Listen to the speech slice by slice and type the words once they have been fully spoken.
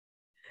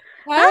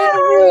Hi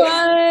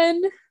Hi.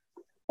 everyone.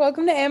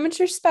 Welcome to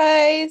Amateur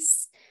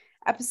Spice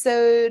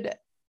episode.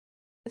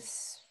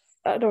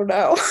 I don't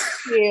know.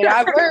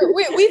 Dude,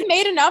 we've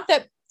made enough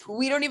that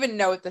we don't even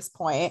know at this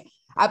point.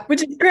 Ep-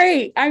 Which is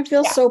great. I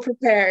feel yeah. so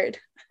prepared.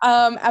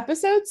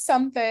 Episode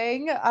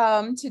something.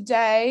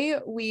 Today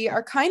we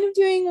are kind of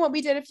doing what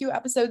we did a few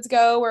episodes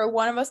ago, where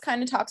one of us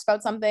kind of talks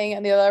about something,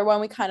 and the other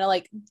one we kind of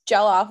like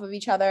gel off of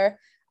each other.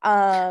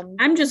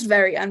 I'm just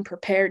very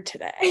unprepared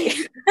today.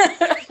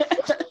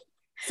 But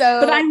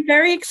So I'm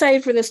very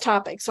excited for this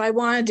topic, so I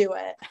want to do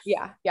it.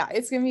 yeah,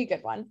 it's gonna be a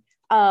good one.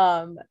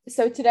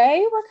 So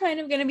today we're kind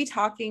of gonna be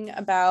talking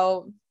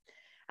about,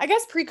 I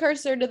guess,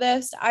 precursor to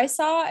this. I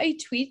saw a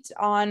tweet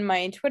on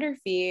my Twitter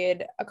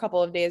feed a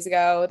couple of days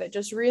ago that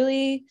just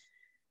really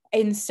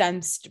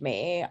incensed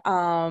me.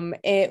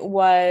 It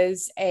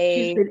was She's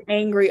a been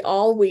angry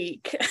all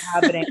week.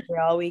 I've been angry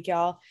all week,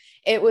 y'all.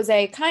 It was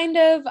a kind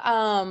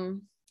of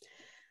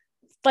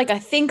like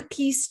a think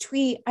piece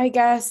tweet, I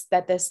guess,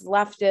 that this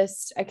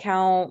leftist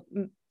account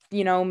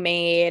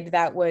made,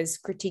 that was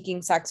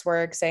critiquing sex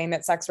work, saying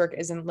that sex work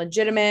isn't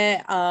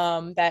legitimate,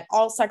 that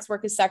all sex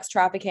work is sex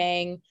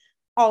trafficking,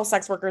 all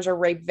sex workers are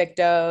rape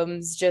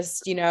victims,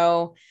 just,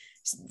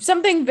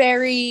 something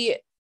very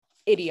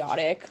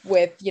idiotic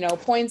with,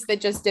 points that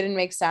just didn't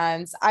make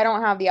sense. I don't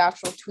have the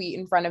actual tweet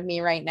in front of me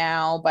right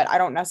now, but I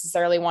don't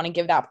necessarily want to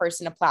give that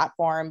person a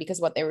platform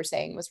because what they were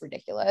saying was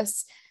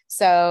ridiculous.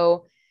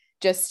 So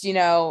just,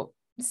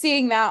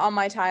 seeing that on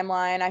my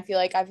timeline, I feel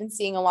like I've been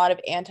seeing a lot of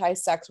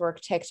anti-sex work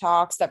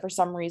TikToks that for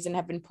some reason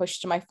have been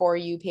pushed to my For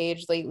You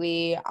page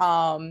lately.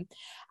 And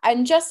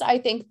just, I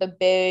think the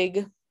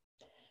big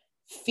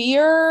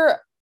fear,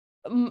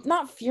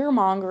 not fear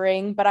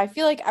mongering, but I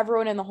feel like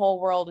everyone in the whole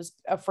world is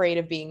afraid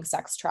of being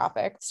sex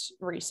trafficked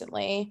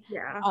recently.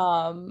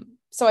 Yeah.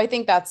 So I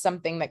think that's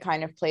something that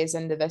kind of plays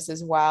into this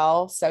as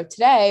well. So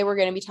today we're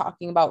going to be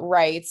talking about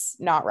rights,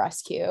 not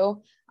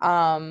rescue.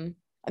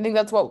 I think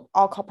that's what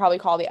probably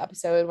call the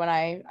episode when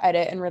I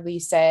edit and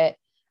release it.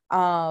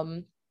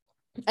 And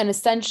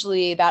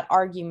essentially, that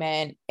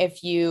argument,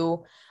 if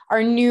you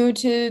are new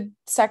to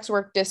sex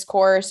work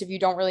discourse, if you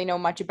don't really know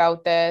much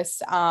about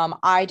this,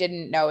 I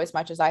didn't know as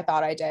much as I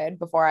thought I did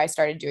before I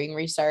started doing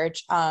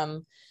research.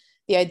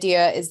 The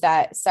idea is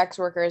that sex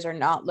workers are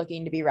not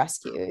looking to be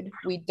rescued.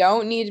 We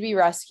don't need to be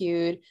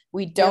rescued.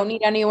 We don't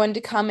Yep. need anyone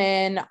to come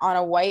in on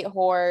a white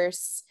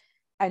horse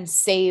and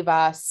save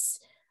us.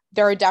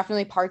 There are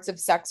definitely parts of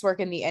sex work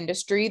in the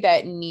industry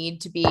that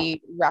need to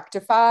be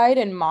rectified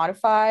and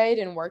modified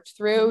and worked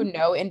through. Mhm.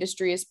 No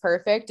industry is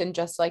perfect. And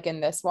just like in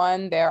this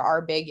one, there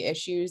are big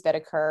issues that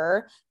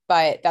occur,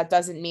 but that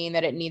doesn't mean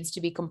that it needs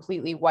to be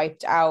completely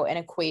wiped out and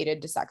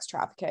equated to sex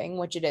trafficking,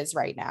 which it is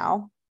right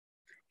now.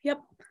 Yep.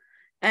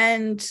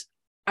 And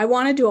I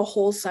want to do a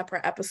whole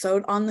separate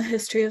episode on the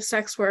history of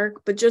sex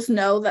work, but just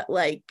know that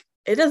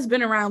it has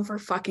been around for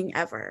fucking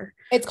ever.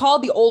 It's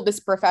called the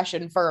oldest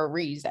profession for a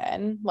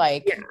reason.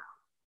 Like, Yeah.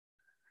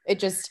 it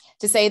just,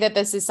 to say that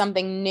this is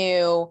something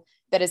new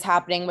that is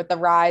happening with the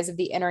rise of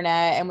the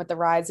internet and with the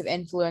rise of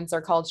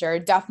influencer culture,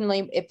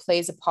 definitely it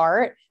plays a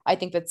part. I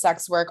think that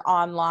sex work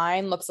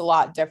online looks a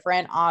lot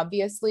different,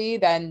 obviously,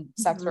 than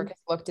sex work Mhm. has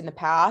looked in the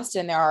past.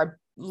 And there are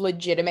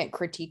legitimate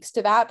critiques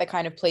to that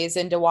kind of plays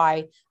into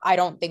why I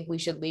don't think we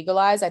should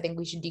legalize. I think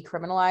we should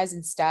decriminalize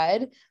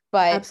instead.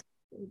 But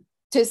Absolutely.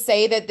 to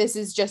say that this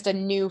is just a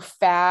new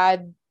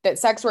fad, that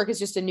sex work is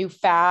just a new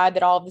fad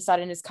that all of a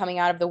sudden is coming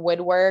out of the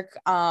woodwork,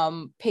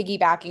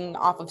 piggybacking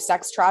off of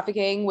sex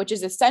trafficking, which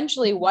is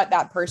essentially what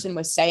that person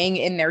was saying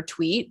in their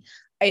tweet,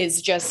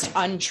 is just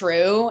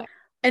untrue.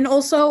 And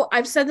also,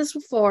 I've said this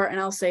before and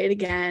I'll say it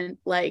again,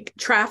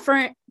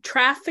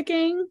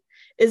 trafficking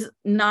is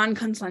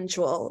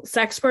non-consensual.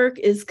 Sex work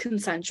is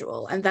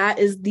consensual, and that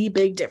is the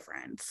big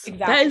difference. That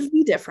Exactly. is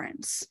the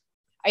difference.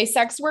 A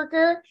sex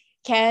worker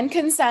can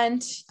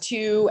consent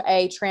to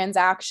a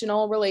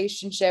transactional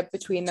relationship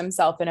between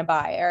themselves and a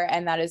buyer,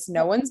 and that is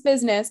no one's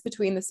business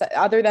between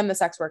other than the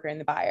sex worker and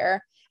the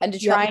buyer. And to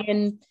try Yep.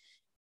 and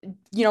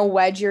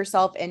wedge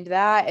yourself into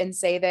that and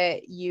say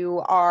that you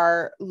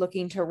are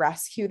looking to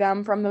rescue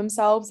them from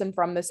themselves and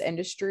from this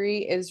industry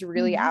is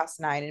really Mhm.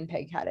 asinine and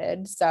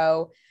pig-headed.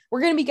 So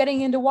we're going to be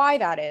getting into why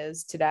that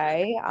is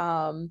today.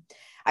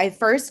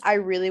 I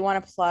really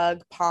want to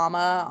plug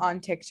Palma on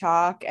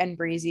TikTok and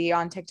Breezy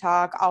on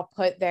TikTok. I'll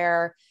put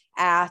their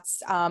at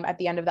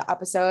the end of the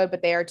episode,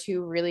 but they are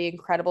two really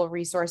incredible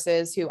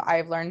resources who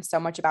I've learned so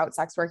much about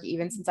sex work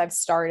even since I've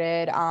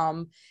started.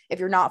 If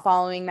you're not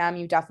following them,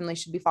 you definitely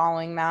should be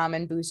following them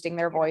and boosting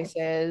their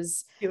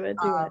voices. Do it,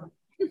 do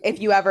it.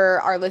 If you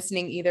ever are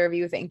listening, either of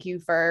you, thank you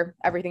for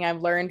everything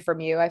I've learned from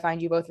you. I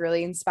find you both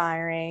really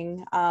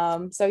inspiring.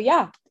 So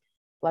yeah,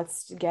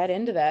 let's get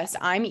into this.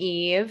 I'm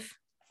Eve.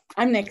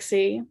 I'm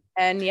Nixie.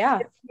 And yeah,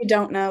 If you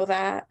don't know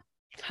that.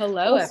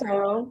 hello,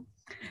 everyone. Also,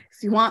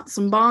 if you want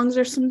some bongs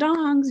or some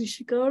dongs, you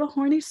should go to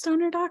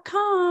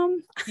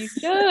hornystoner.com You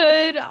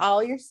should.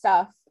 All your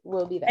stuff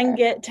will be and there.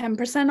 get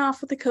 10%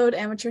 off with the code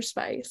amateur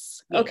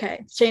spice. Yeah.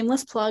 Okay,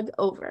 shameless plug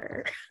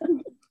over.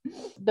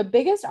 The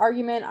biggest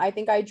argument I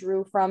think I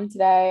drew from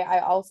today, I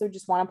also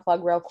just want to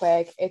plug real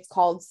quick. It's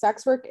called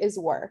Sex Work is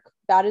Work.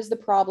 That is the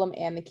Problem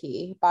and the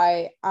Key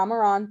by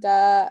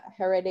Amaranta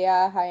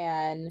Heredia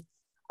Hayan.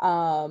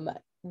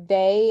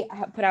 They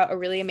have put out a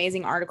really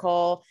amazing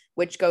article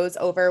which goes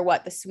over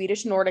what the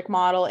Swedish Nordic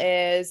model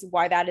is,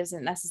 why that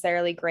isn't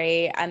necessarily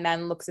great, and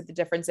then looks at the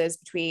differences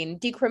between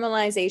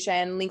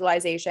decriminalization,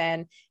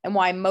 legalization, and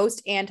why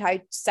most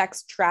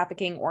anti-sex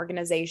trafficking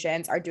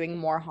organizations are doing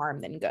more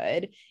harm than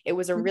good. It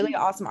was a really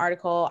awesome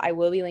article. I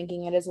will be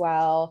linking it as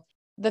well.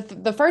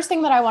 The first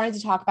thing that I wanted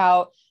to talk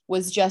about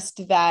was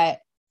just that,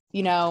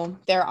 you know,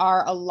 there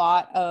are a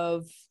lot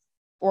of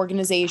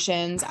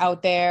organizations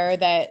out there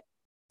that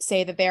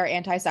say that they're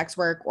anti-sex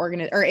work or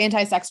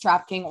anti-sex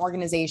trafficking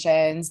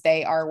organizations.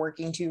 They are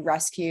working to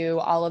rescue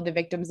all of the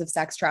victims of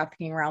sex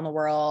trafficking around the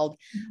world.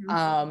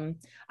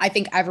 I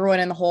think everyone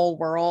in the whole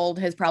world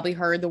has probably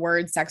heard the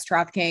word sex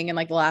trafficking in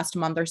like the last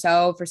month or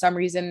so. For some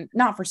reason,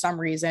 not for some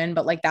reason,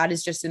 but like that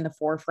is just in the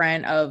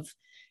forefront of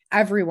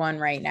everyone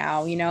right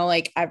now. You know,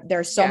 like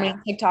there's so many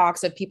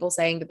TikToks of people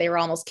saying that they were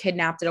almost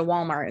kidnapped at a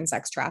Walmart and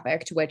sex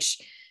trafficked,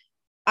 which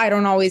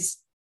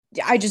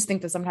I just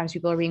think that sometimes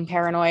people are being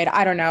paranoid.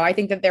 I don't know. I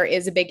think that there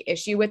is a big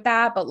issue with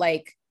that, but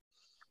like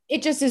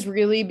it just has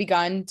really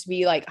begun to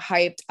be like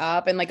hyped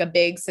up and like a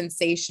big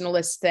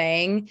sensationalist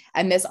thing.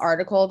 And this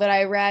article that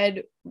I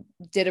read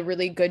did a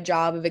really good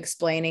job of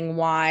explaining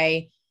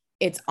why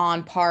it's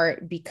on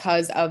part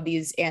because of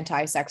these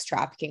anti-sex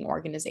trafficking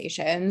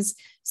organizations.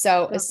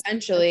 So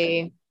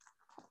essentially,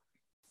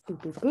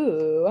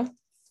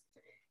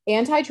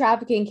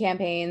 anti-trafficking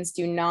campaigns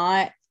do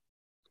not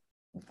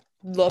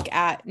look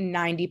at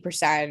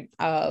 90%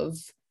 of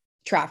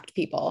trafficked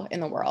people in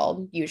the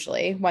world,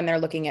 usually when they're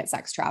looking at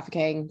sex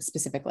trafficking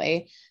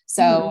specifically.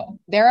 So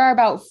there are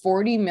about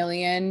 40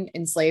 million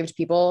enslaved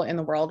people in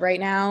the world right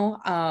now,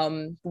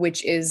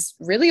 which is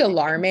really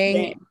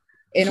alarming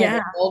in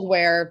a world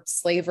where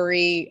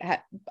slavery,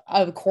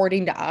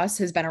 according to us,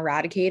 has been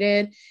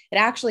eradicated. It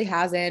actually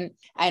hasn't.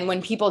 And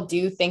when people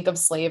do think of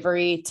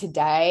slavery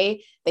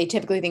today, they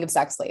typically think of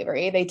sex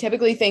slavery. They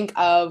typically think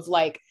of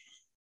like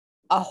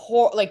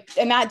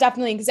and that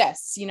definitely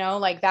exists, you know,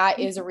 like that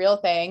is a real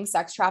thing.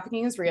 Sex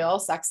trafficking is real.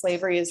 Sex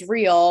slavery is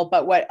real.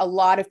 But what a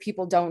lot of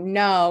people don't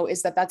know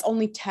is that that's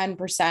only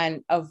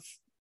 10% of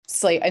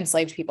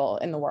enslaved people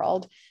in the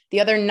world. The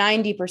other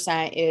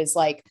 90% is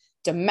like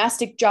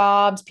domestic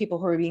jobs, people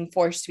who are being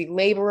forced to be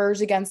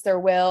laborers against their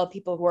will,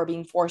 people who are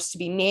being forced to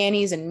be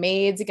nannies and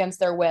maids against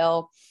their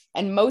will.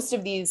 And most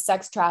of these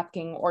sex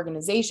trafficking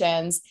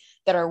organizations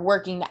that are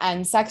working to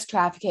end sex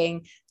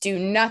trafficking do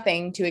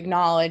nothing to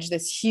acknowledge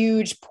this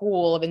huge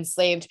pool of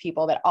enslaved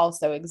people that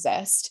also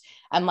exist.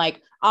 And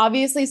like,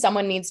 obviously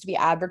someone needs to be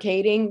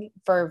advocating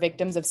for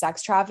victims of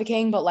sex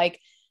trafficking, but like,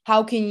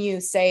 how can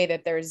you say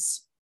that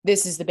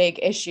this is the big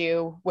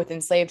issue with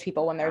enslaved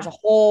people when there's a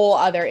whole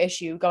other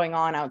issue going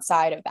on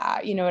outside of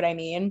that? You know what I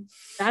mean?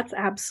 That's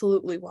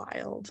absolutely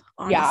wild.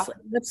 Honestly,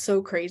 that's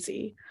so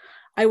crazy.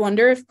 I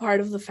wonder if part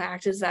of the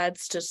fact is that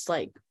it's just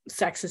like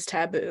sex is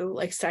taboo,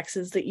 like sex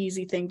is the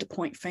easy thing to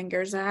point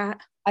fingers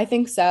at. I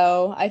think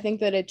so. I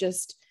think that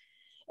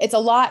it's a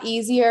lot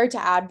easier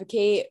to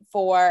advocate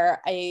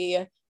for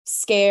a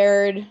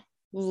scared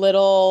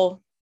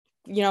little,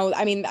 you know,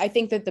 I mean, I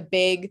think that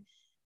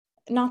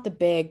not the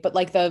big, but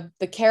like the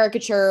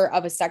caricature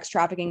of a sex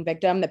trafficking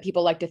victim that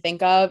people like to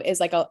think of is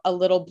like a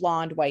little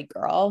blonde white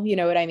girl. You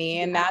know what I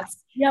mean? That's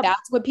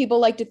what people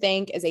like to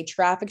think is a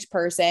trafficked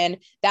person.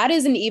 That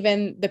isn't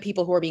even the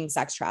people who are being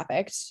sex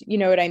trafficked. You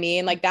know what I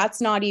mean? Like that's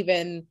not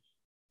even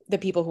the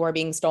people who are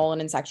being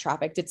stolen and sex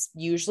trafficked. It's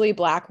usually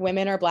Black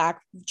women or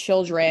Black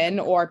children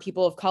or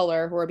people of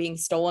color who are being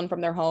stolen from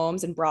their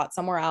homes and brought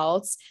somewhere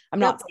else. I'm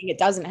not saying it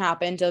doesn't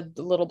happen to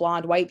the little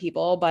blonde white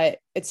people, but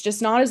it's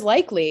just not as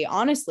likely.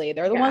 Honestly,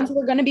 they're the ones who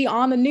are going to be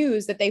on the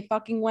news that they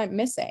fucking went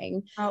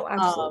missing. Oh,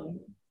 absolutely.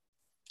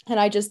 And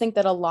I just think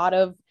that a lot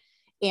of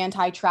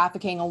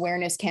anti-trafficking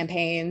awareness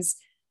campaigns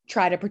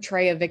try to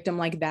portray a victim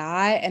like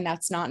that, and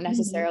that's not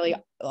necessarily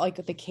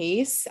like the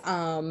case.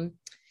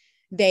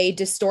 They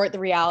distort the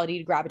reality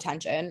to grab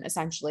attention.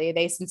 Essentially,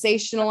 they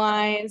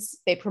sensationalize,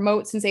 they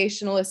promote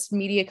sensationalist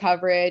media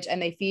coverage,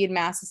 and they feed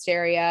mass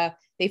hysteria.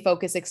 They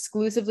focus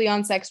exclusively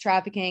on sex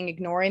trafficking,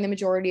 ignoring the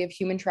majority of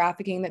human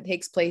trafficking that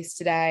takes place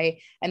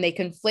today. And they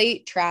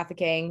conflate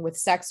trafficking with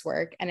sex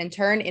work, and in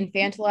turn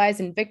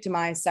infantilize and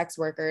victimize sex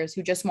workers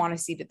who just want a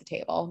seat at the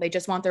table. They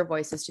just want their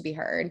voices to be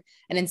heard.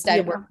 And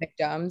instead we're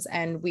victims,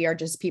 and we are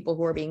just people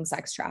who are being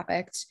sex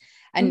trafficked.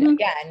 And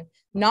again,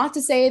 not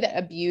to say that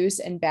abuse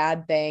and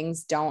bad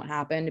things don't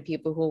happen to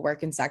people who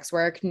work in sex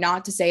work,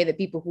 not to say that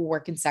people who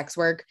work in sex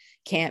work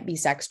can't be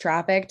sex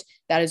trafficked.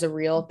 That is a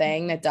real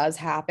thing that does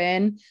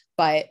happen.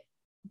 But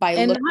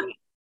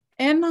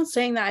not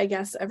saying that I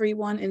guess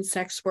everyone in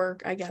sex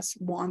work, I guess,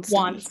 wants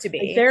to be.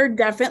 Like, there are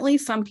definitely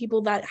some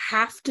people that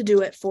have to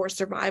do it for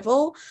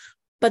survival,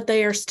 but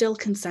they are still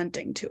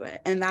consenting to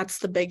it. And that's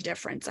the big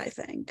difference, I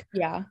think.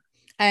 Yeah.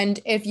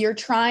 And if you're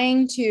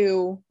trying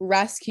to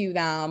rescue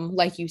them,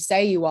 like you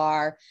say you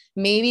are,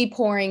 maybe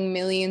pouring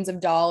millions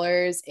of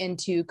dollars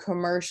into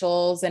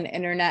commercials and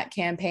internet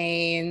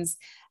campaigns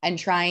and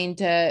trying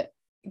to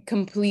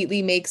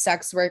completely make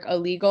sex work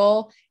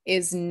illegal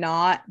is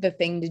not the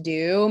thing to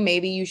do.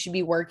 Maybe you should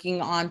be working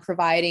on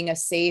providing a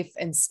safe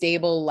and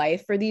stable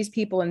life for these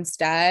people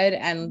instead,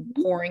 and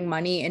pouring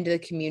money into the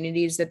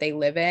communities that they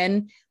live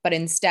in. But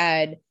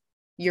instead,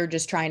 you're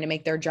just trying to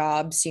make their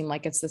job seem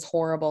like it's this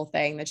horrible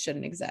thing that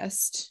shouldn't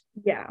exist.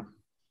 Yeah.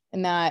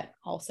 And that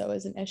also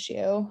is an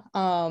issue.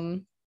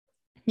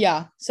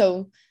 Yeah.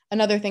 So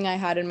another thing I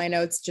had in my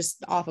notes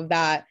just off of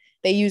that,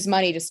 they use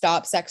money to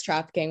stop sex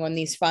trafficking when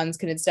these funds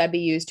could instead be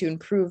used to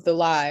improve the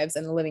lives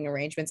and the living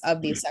arrangements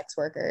of these sex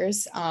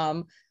workers,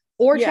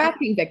 or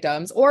trafficking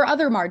victims or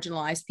other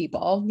marginalized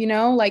people,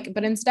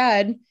 but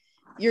instead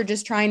you're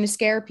just trying to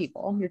scare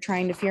people. You're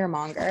trying to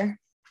fearmonger.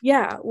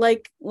 Yeah,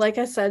 like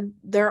I said,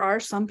 there are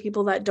some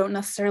people that don't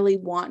necessarily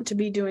want to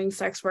be doing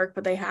sex work,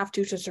 but they have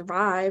to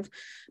survive.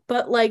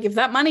 But like, if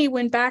that money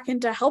went back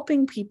into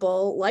helping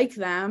people like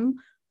them,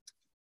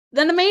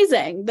 then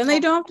amazing. Then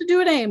they don't have to do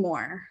it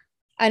anymore.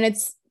 And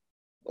it's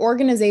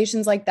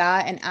organizations like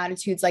that and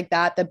attitudes like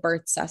that that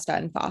birthed SESTA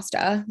and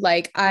FOSTA.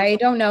 Like, I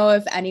don't know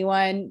if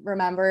anyone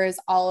remembers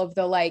all of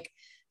the like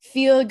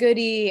feel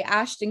goody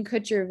Ashton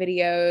Kutcher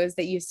videos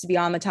that used to be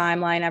on the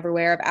timeline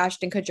everywhere of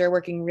Ashton Kutcher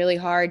working really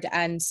hard to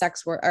end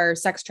sex work or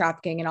sex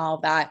trafficking and all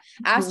of that.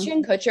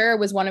 Ashton Kutcher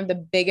was one of the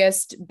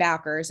biggest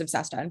backers of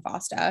SESTA and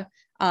FOSTA.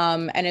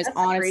 And is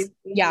honest.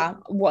 Yeah.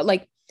 What,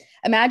 like,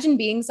 imagine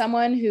being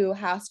someone who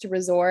has to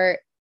resort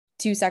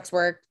to sex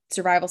work,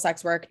 survival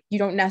sex work. You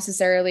don't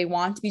necessarily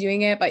want to be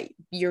doing it, but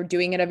you're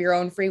doing it of your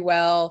own free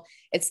will.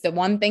 It's the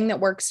one thing that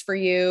works for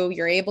you.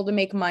 You're able to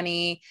make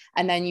money.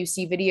 And then you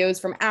see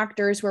videos from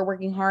actors who are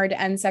working hard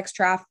to end sex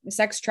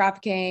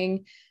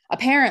trafficking,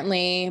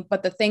 apparently.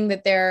 But the thing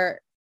that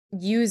they're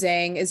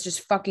using is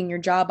just fucking your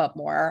job up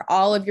more.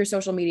 All of your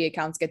social media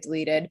accounts get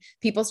deleted.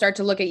 People start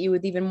to look at you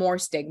with even more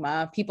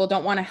stigma. People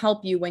don't want to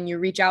help you when you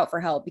reach out for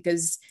help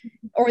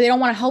or they don't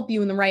want to help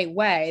you in the right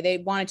way. They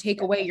want to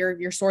take away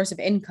your source of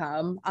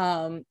income.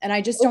 And I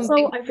just don't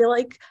think.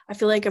 I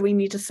feel like we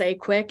need to say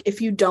quick,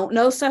 if you don't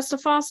know SESTA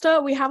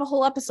FOSTA, we have a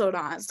whole episode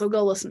on it. So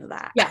go listen to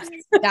that. Yes,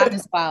 that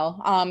as well.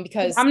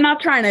 Because I'm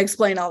not trying to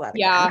explain all that.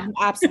 Yeah,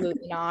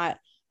 absolutely not.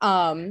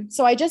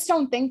 So I just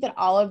don't think that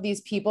all of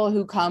these people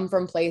who come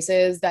from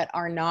places that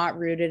are not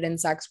rooted in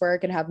sex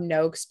work and have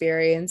no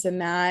experience in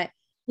that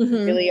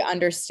really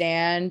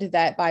understand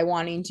that by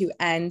wanting to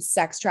end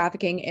sex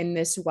trafficking in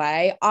this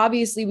way,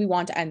 obviously we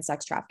want to end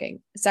sex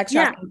trafficking. Sex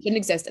trafficking shouldn't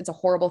exist. It's a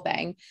horrible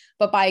thing.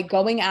 But by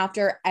going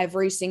after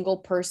every single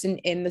person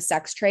in the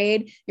sex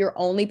trade, you're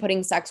only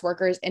putting sex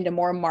workers into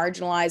more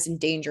marginalized and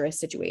dangerous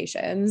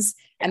situations.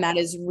 And that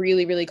is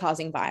really, really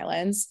causing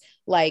violence.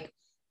 Like,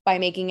 by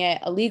making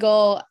it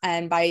illegal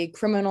and by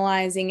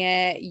criminalizing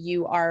it,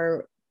 you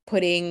are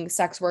putting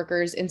sex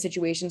workers in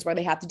situations where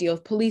they have to deal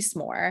with police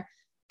more.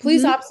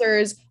 Police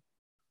officers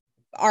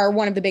are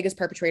one of the biggest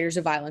perpetrators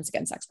of violence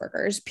against sex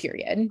workers,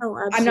 period.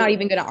 Oh, I'm not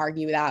even going to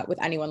argue that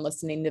with anyone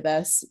listening to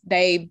this.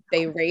 They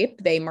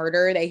rape, they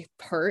murder, they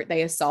hurt,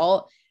 they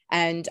assault.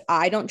 And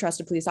I don't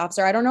trust a police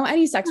officer. I don't know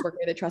any sex worker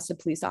that trusts a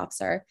police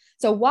officer.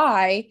 So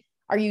why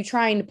are you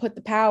trying to put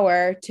the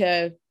power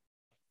to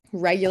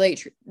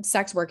regulate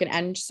sex work and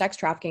end sex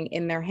trafficking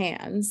in their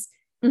hands?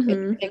 It's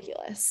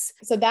ridiculous.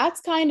 So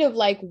that's kind of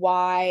like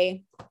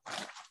why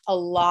a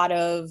lot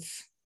of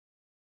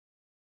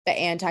the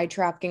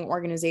anti-trafficking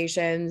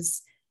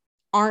organizations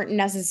aren't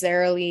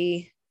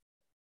necessarily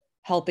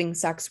helping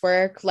sex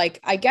work.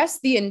 Like, I guess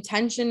the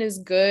intention is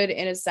good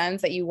in a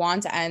sense that you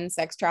want to end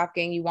sex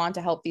trafficking, you want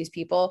to help these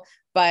people,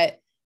 but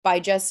by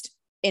just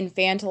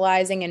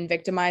infantilizing and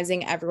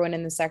victimizing everyone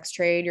in the sex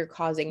trade, you're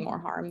causing more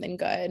harm than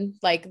good.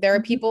 Like, there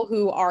are people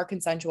who are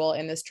consensual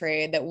in this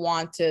trade that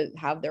want to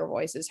have their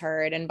voices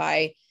heard, and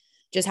by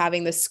just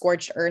having this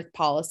scorched earth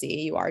policy,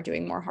 you are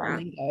doing more harm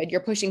than good. You're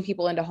pushing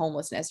people into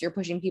homelessness, you're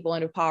pushing people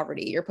into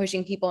poverty, you're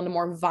pushing people into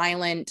more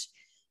violent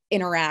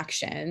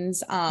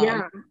interactions.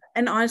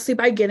 And honestly,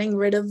 by getting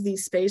rid of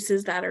these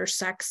spaces that are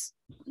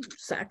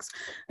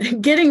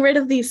getting rid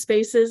of these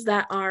spaces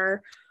that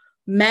are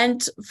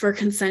meant for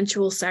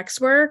consensual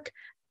sex work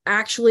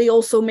actually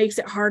also makes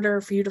it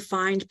harder for you to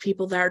find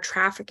people that are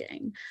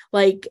trafficking.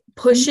 Like,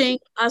 pushing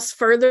us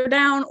further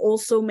down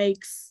also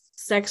makes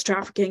sex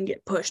trafficking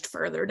get pushed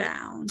further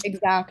down.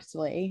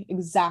 Exactly,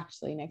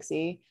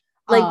 Nixie.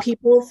 Like,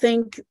 people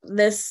think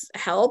this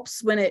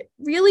helps when it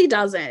really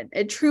doesn't.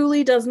 It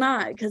truly does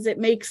not, because it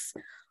makes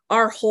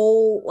our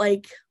whole,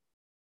 like,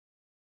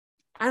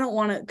 I don't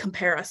want to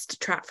compare us to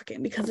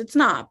trafficking because it's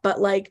not,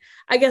 but like,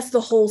 I guess the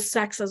whole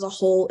sex as a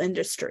whole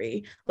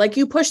industry, like,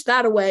 you push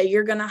that away,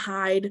 you're going to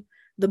hide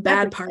the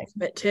bad parts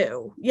of it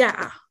too.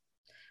 Yeah.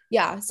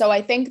 So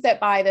I think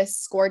that by this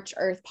scorched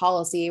earth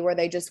policy where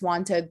they just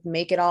want to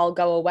make it all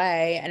go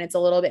away, and it's a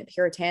little bit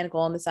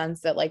puritanical in the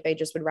sense that like they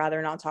just would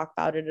rather not talk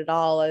about it at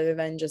all, other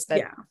than just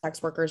that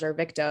sex workers are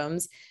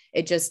victims.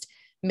 It just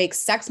makes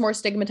sex more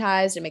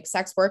stigmatized. It makes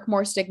sex work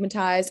more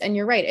stigmatized. And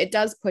you're right, it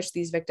does push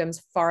these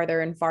victims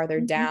farther and farther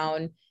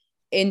down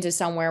into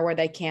somewhere where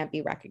they can't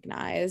be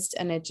recognized.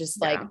 And it just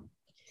like,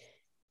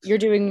 you're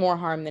doing more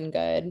harm than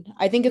good.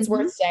 I think it's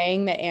worth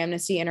saying that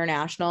Amnesty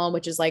International,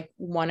 which is like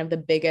one of the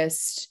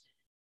biggest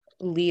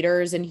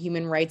leaders in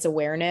human rights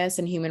awareness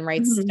and human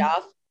rights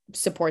stuff,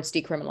 supports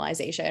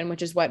decriminalization,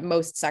 which is what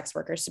most sex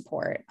workers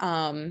support.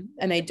 And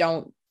they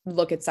don't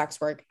look at sex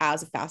work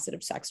as a facet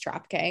of sex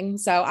trafficking.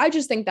 So I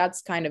just think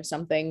that's kind of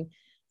something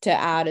to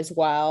add as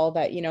well,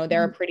 that, you know,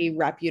 they're a pretty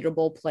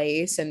reputable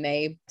place and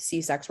they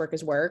see sex work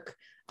as work.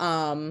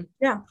 And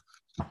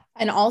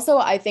also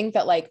I think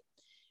that like,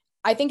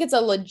 I think it's a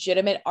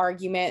legitimate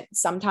argument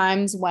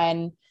sometimes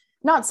when,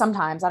 not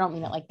sometimes, I don't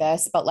mean it like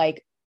this, but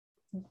like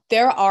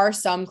there are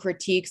some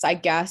critiques, I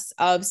guess,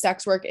 of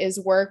sex work is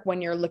work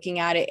when you're looking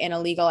at it in a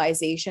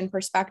legalization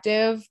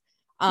perspective.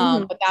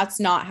 But that's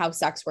not how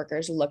sex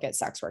workers look at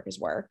sex work as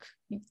work.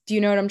 Do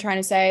you know what I'm trying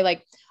to say?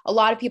 Like a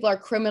lot of people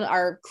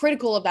are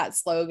critical of that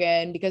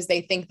slogan because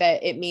they think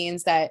that it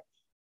means that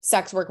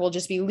sex work will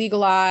just be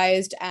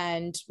legalized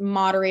and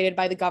moderated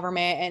by the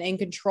government and in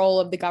control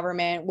of the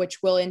government,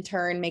 which will in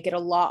turn make it a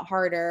lot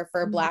harder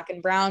for Black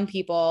and brown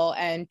people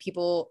and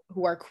people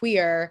who are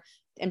queer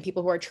and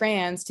people who are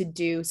trans to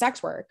do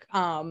sex work,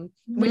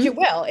 which it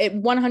will.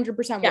 It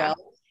 100% will.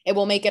 It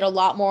will make it a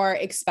lot more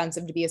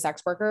expensive to be a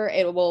sex worker.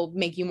 It will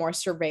make you more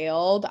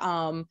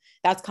surveilled.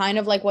 That's kind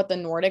of like what the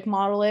Nordic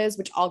model is,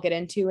 which I'll get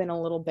into in a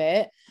little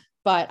bit.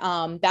 But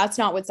that's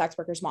not what sex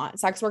workers want.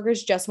 Sex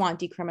workers just want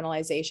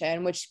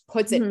decriminalization, which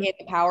puts it in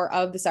the power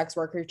of the sex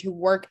worker to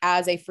work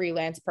as a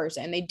freelance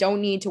person. They don't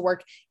need to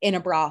work in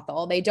a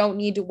brothel. They don't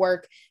need to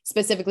work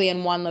specifically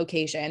in one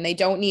location. They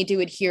don't need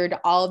to adhere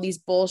to all of these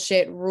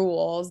bullshit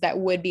rules that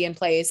would be in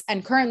place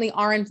and currently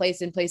are in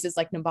place in places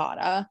like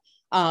Nevada,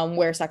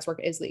 where sex work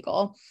is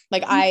legal.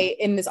 Like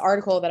in this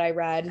article that I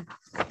read,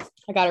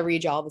 I got to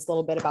read y'all this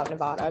little bit about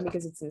Nevada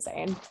because it's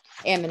insane.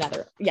 And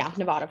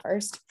Nevada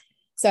first.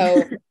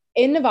 So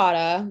in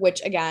Nevada,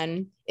 which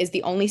again is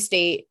the only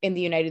state in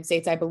the United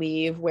States, I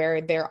believe, where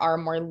there are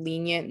more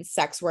lenient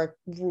sex work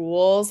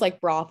rules,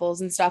 like brothels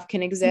and stuff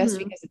can exist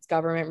because it's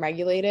government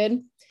regulated.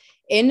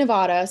 In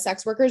Nevada,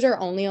 sex workers are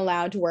only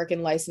allowed to work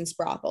in licensed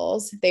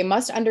brothels. They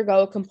must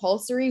undergo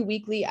compulsory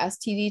weekly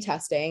STD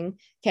testing,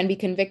 can be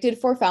convicted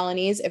for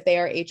felonies if they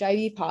are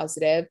HIV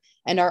positive,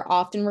 and are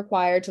often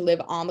required to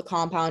live on the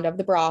compound of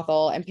the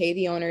brothel and pay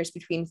the owners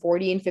between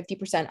 40 and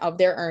 50% of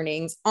their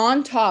earnings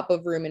on top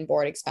of room and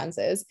board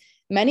expenses.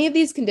 Many of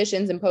these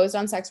conditions imposed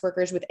on sex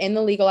workers within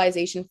the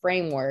legalization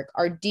framework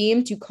are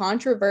deemed to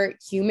controvert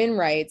human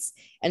rights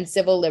and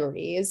civil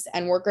liberties,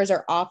 and workers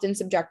are often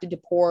subjected to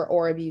poor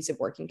or abusive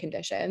working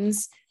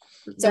conditions.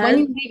 So when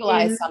you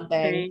legalize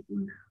something,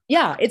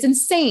 it's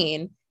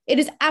insane. It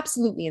is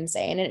absolutely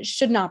insane, and it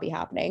should not be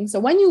happening. So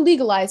when you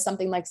legalize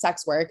something like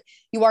sex work,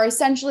 you are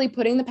essentially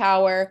putting the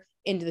power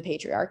into the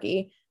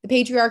patriarchy. The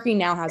patriarchy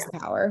now has the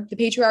power. The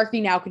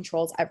patriarchy now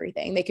controls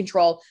everything. They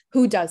control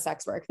who does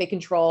sex work. They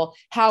control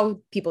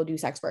how people do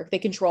sex work. They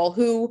control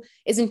who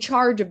is in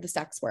charge of the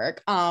sex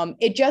work.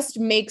 It just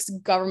makes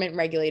government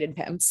regulated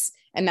pimps,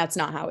 and that's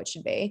not how it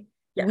should be.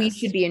 Yes. We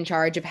should be in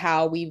charge of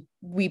how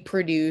we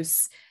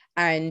produce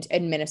and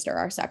administer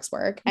our sex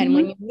work. And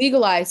when you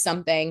legalize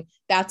something,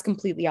 that's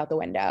completely out the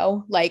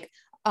window. Like,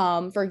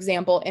 for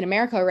example, in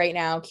America right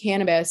now,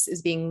 cannabis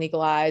is being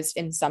legalized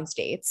in some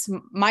states.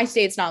 My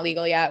state's not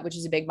legal yet, which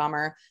is a big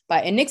bummer,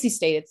 but in Nixie's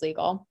state, it's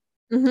legal.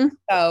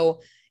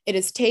 So it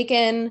has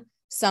taken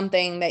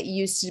something that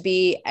used to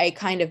be a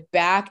kind of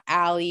back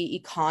alley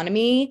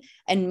economy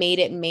and made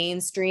it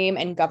mainstream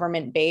and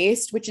government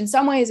based, which in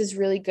some ways is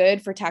really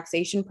good for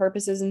taxation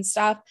purposes and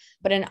stuff.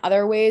 But in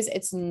other ways,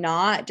 it's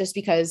not, just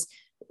because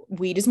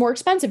weed is more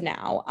expensive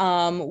now.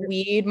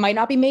 Weed might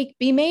not be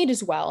made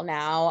as well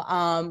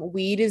now.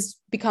 Weed has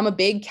become a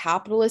big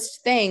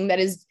capitalist thing that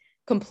is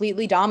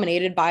completely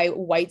dominated by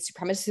white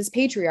supremacist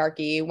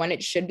patriarchy, when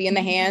it should be in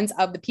the hands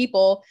of the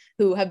people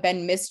who have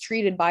been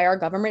mistreated by our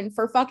government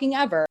for fucking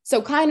ever.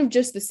 So kind of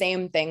just the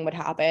same thing would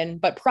happen,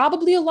 but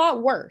probably a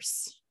lot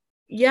worse.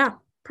 Yeah,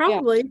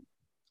 probably.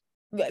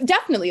 Yeah.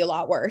 Definitely a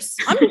lot worse.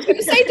 I'm just going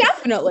to say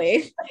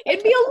definitely.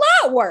 It'd be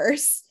a lot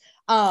worse.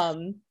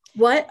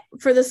 What,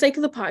 for the sake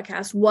of the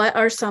podcast, what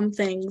are some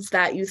things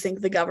that you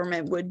think the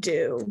government would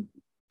do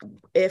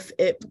if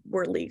it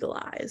were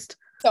legalized?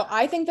 So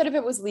I think that if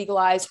it was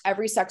legalized,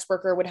 every sex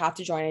worker would have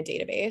to join a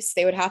database.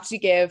 They would have to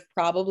give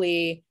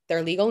probably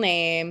their legal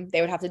name.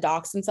 They would have to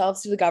dox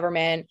themselves to the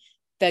government.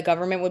 The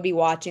government would be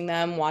watching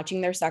them,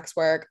 watching their sex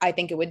work. I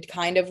think it would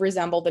kind of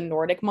resemble the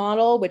Nordic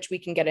model, which we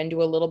can get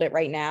into a little bit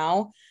right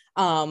now,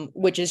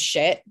 which is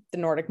shit. The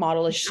Nordic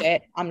model is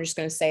shit. I'm just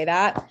going to say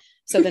that.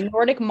 So the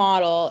Nordic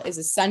model is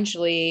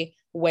essentially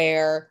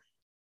where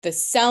the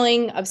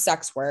selling of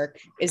sex work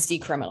is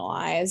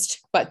decriminalized,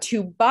 but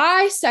to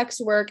buy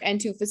sex work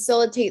and to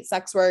facilitate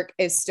sex work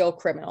is still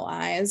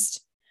criminalized.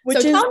 which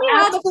So is tell me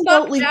how the fuck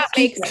absolutely that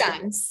makes stupid.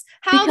 sense.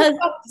 How Because the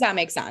fuck does that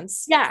make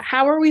sense? yeah,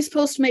 how are we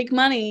supposed to make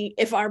money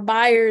if our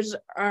buyers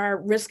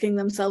are risking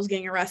themselves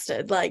getting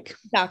arrested? Like,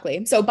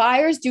 Exactly. So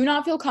buyers do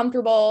not feel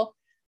comfortable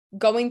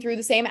going through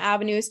the same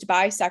avenues to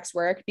buy sex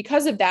work.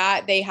 Because of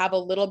that, they have a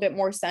little bit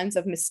more sense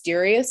of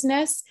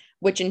mysteriousness,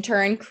 which in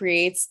turn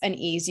creates an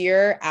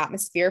easier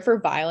atmosphere for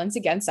violence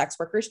against sex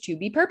workers to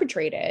be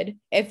perpetrated.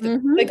 If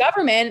the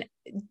government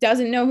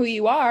doesn't know who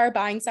you are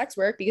buying sex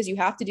work because you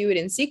have to do it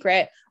in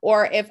secret,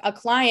 or if a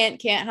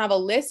client can't have a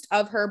list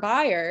of her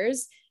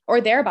buyers or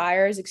their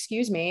buyers,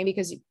 excuse me,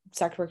 because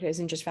sex work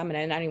isn't just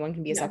feminine, anyone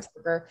can be a sex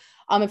worker.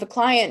 If a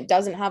client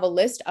doesn't have a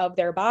list of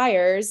their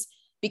buyers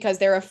because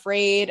they're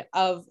afraid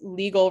of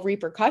legal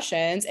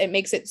repercussions, it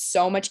makes it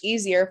so much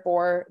easier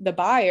for the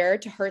buyer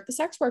to hurt the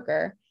sex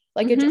worker.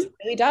 Like it just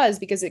really does,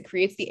 because it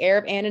creates the air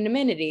of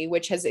anonymity,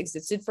 which has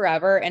existed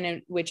forever,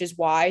 and which is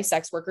why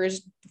sex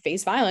workers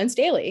face violence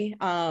daily.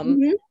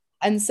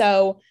 And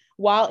so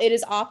while it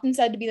is often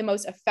said to be the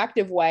most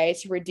effective way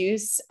to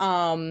reduce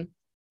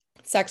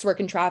sex work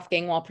and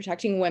trafficking while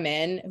protecting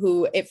women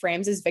who it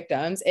frames as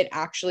victims, it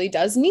actually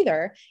does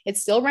neither. It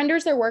still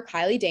renders their work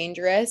highly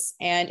dangerous,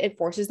 and it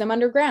forces them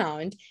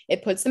underground.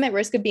 It puts them at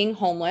risk of being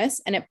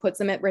homeless, and it puts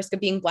them at risk of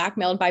being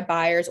blackmailed by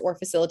buyers or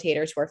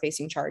facilitators who are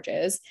facing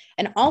charges.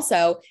 And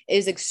also, it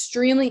is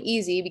extremely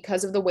easy,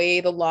 because of the way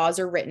the laws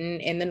are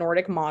written in the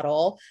Nordic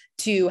model,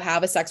 to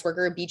have a sex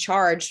worker be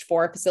charged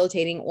for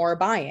facilitating or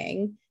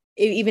buying,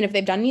 even if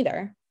they've done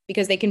neither,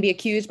 because they can be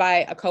accused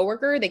by a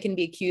coworker, they can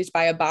be accused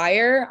by a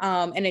buyer,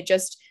 and it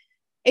just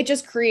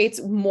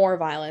creates more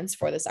violence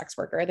for the sex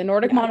worker. The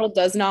Nordic model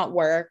does not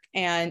work,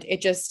 and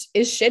it just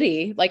is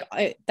shitty. Like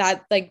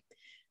that, like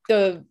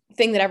the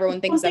thing that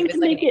everyone thinks of is to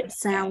make it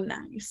sound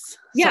nice.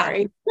 Yeah.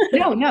 Sorry.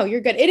 No,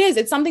 you're good. It is.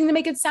 It's something to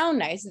make it sound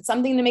nice. It's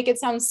something to make it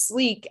sound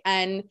sleek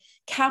and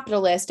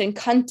capitalist and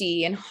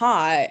cunty and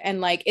hot.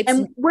 And like,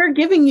 and we're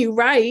giving you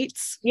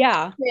rights.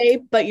 Yeah. Okay,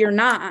 but you're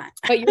not.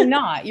 But you're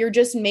not. You're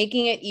just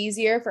making it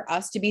easier for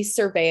us to be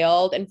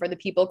surveilled and for the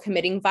people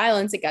committing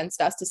violence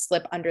against us to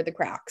slip under the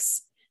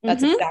cracks.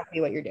 That's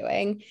exactly what you're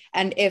doing.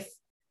 And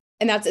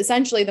that's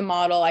essentially the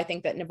model I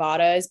think that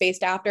Nevada is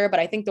based after, but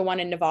I think the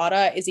one in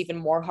Nevada is even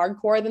more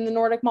hardcore than the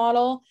Nordic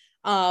model.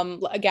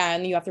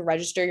 Again, you have to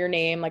register your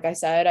name. Like I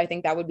said, I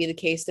think that would be the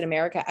case in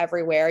America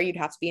everywhere. You'd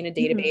have to be in a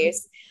database.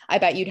 I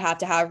bet you'd have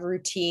to have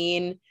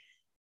routine.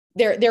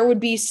 There would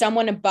be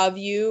someone above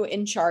you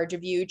in charge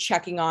of you,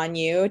 checking on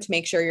you to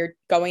make sure you're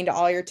going to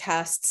all your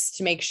tests,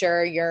 to make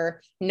sure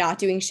you're not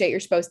doing shit you're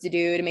supposed to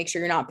do, to make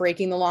sure you're not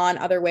breaking the law in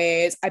other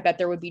ways. I bet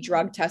there would be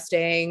drug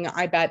testing.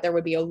 I bet there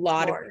would be a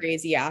lot of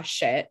crazy ass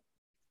shit.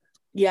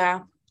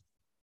 Yeah.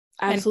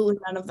 Absolutely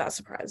none of that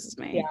surprises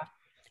me. Yeah.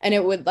 And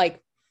it would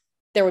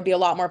there would be a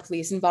lot more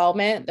police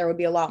involvement. There would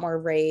be a lot more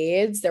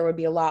raids. There would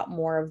be a lot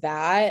more of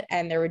that.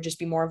 And there would just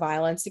be more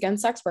violence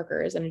against sex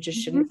workers. And it just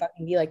shouldn't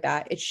fucking be like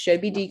that. It should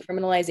be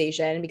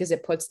decriminalization, because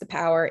it puts the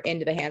power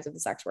into the hands of the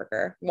sex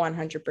worker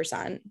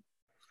 100%.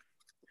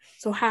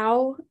 So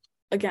how,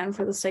 again,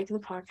 for the sake of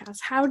the podcast,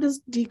 how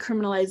does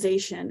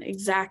decriminalization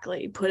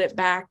exactly put it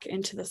back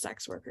into the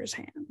sex workers'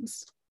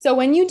 hands? So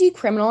when you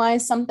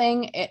decriminalize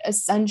something, it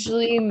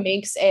essentially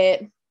makes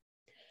it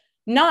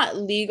not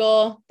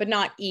legal, but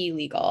not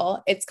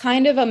illegal. It's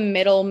kind of a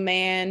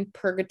middleman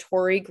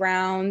purgatory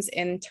grounds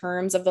in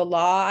terms of the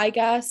law, I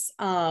guess,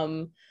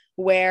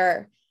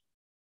 where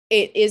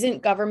it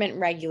isn't government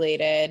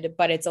regulated,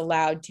 but it's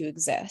allowed to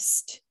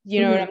exist.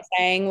 You know what I'm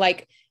saying?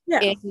 Like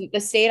in the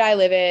state I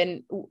live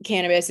in,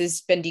 cannabis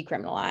has been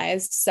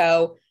decriminalized.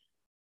 So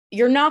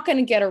you're not going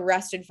to get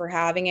arrested for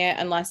having it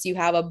unless you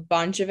have a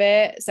bunch of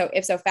it. So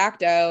ipso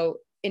facto,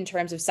 in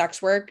terms of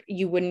sex work,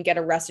 you wouldn't get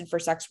arrested for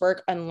sex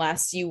work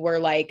unless you were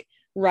like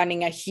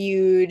running a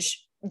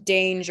huge,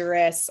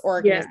 dangerous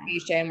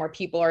organization where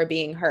people are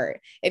being hurt.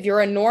 If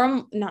you're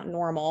not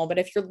normal, but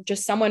if you're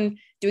just someone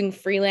doing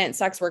freelance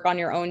sex work on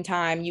your own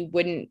time, you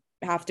wouldn't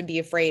have to be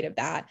afraid of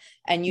that.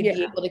 And you'd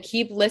be able to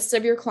keep lists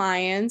of your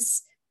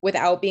clients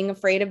without being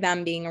afraid of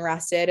them being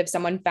arrested. If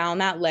someone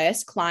found that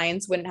list,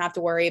 clients wouldn't have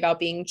to worry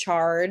about being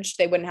charged.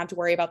 They wouldn't have to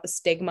worry about the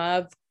stigma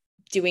of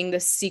doing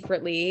this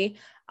secretly.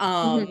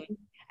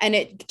 And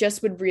it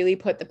just would really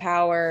put the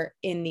power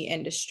in the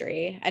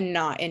industry and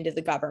not into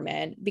the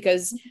government,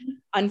 because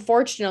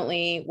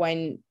unfortunately,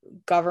 when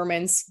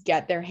governments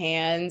get their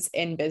hands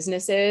in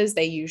businesses,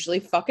 they usually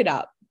fuck it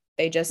up.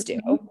 They just do,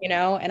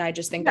 and I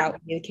just think that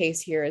would be the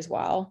case here as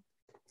well.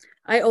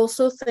 I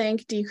also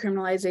think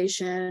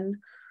decriminalization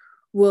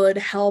would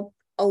help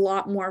a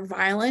lot more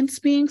violence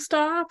being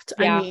stopped.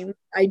 I mean,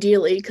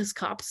 ideally, because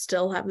cops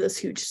still have this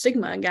huge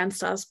stigma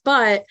against us,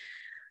 but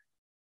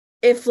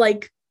if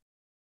like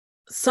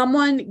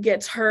someone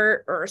gets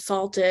hurt or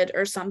assaulted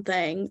or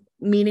something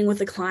meeting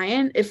with a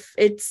client, if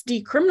it's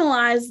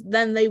decriminalized,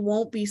 then they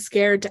won't be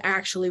scared to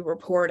actually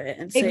report it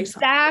and say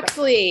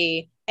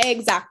something.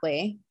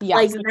 Exactly. Yeah.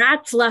 Like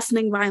that's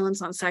lessening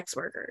violence on sex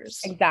workers.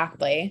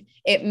 Exactly.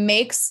 It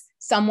makes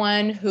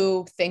someone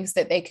who thinks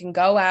that they can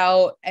go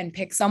out and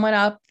pick someone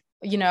up,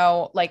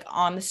 like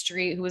on the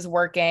street who is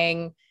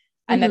working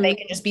and that they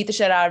can just beat the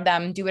shit out of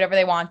them, do whatever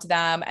they want to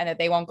them, and that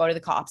they won't go to the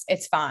cops.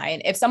 It's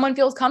fine. If someone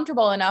feels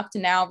comfortable enough to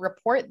now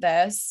report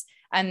this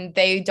and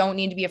they don't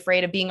need to be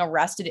afraid of being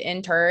arrested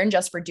in turn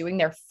just for doing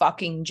their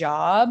fucking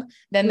job,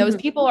 then those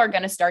people are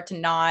going to start to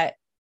not,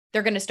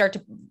 they're going to start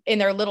to, in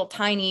their little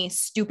tiny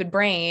stupid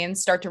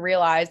brains, start to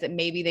realize that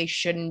maybe they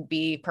shouldn't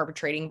be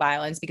perpetrating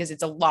violence because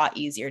it's a lot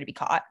easier to be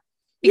caught.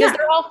 Because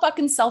they're all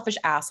fucking selfish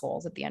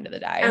assholes at the end of the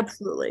day.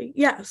 Absolutely.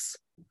 Yes.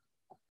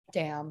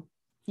 Damn.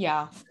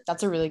 Yeah,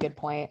 that's a really good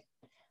point.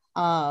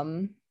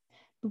 Boo,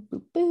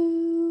 boo,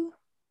 boo.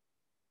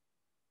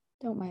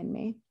 Don't mind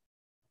me.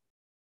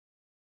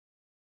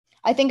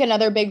 I think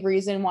another big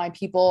reason why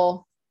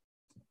people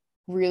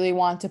really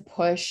want to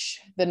push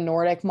the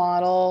Nordic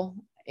model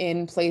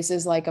in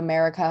places like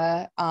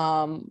America,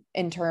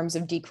 in terms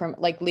of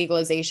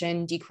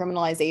legalization,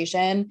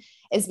 decriminalization,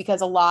 is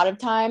because a lot of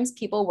times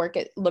people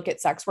look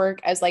at sex work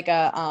as like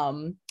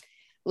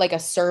a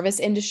service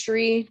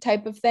industry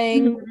type of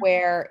thing,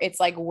 where it's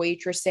like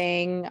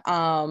waitressing,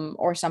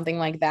 or something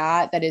like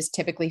that is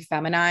typically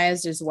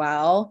feminized as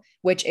well,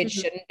 which it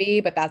shouldn't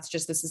be, but that's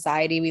just the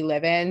society we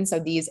live in. So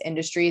these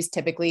industries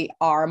typically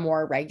are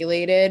more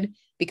regulated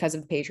because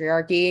of the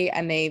patriarchy,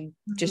 and they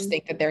just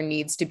think that there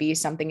needs to be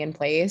something in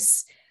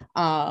place.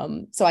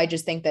 So I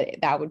just think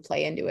that would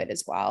play into it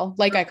as well.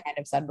 Like I kind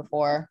of said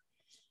before.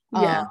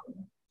 Yeah.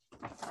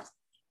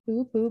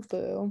 Boo, boo,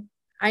 boo.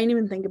 I didn't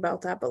even think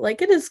about that, but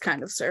like it is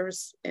kind of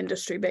service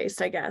industry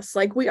based, I guess.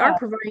 Like we are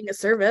providing a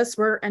service.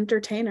 We're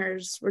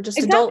entertainers. We're just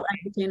adult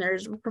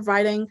entertainers. We're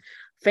providing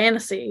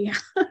fantasy.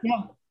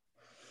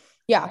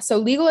 Yeah.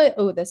 So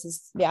this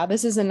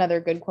is another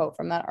good quote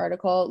from that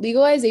article.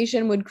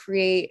 Legalization would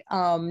create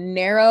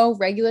narrow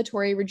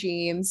regulatory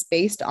regimes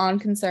based on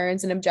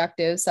concerns and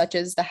objectives such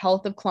as the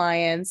health of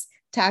clients,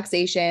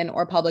 taxation,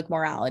 or public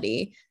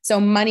morality.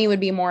 So money would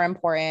be more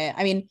important.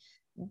 I mean,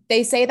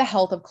 they say the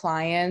health of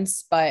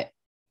clients, but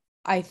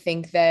I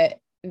think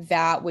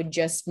that would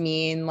just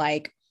mean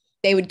like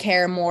they would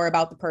care more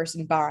about the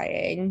person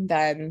buying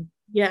than,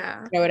 you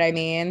know what I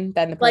mean?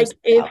 Than the person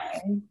if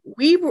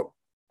we were,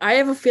 I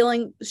have a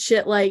feeling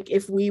shit like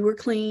if we were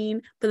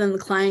clean, but then the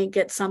client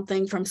gets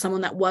something from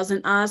someone that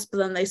wasn't us, but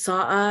then they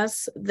saw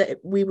us, that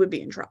we would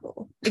be in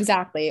trouble.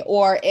 Exactly.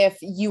 Or if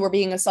you were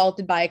being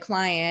assaulted by a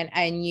client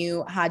and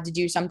you had to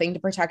do something to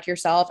protect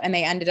yourself and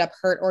they ended up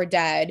hurt or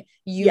dead,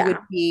 you would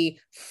be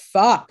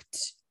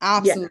fucked.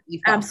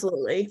 Absolutely. Fucked.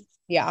 Absolutely.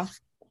 Yeah.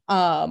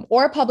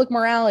 Or public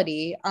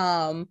morality.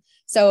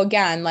 So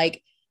again,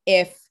 like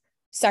if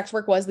sex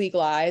work was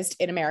legalized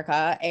in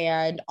America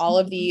and all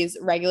of these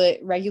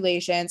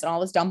regulations and all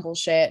this dumb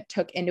bullshit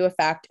took into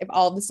effect, if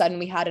all of a sudden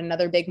we had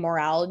another big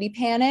morality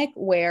panic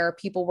where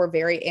people were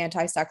very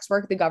anti-sex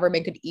work, the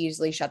government could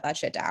easily shut that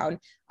shit down.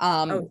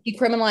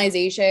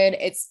 Decriminalization,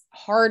 it's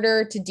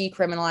harder to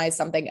decriminalize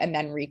something and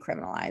then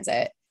recriminalize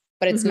it,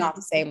 but it's not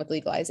the same with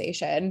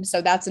legalization.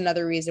 So that's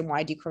another reason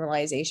why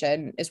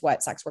decriminalization is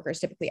what sex workers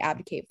typically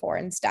advocate for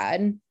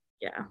instead.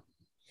 Yeah.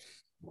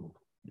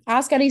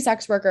 Ask any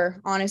sex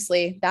worker,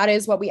 honestly. That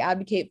is what we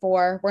advocate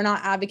for. We're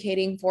not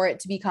advocating for it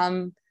to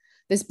become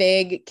this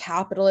big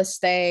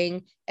capitalist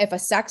thing. If a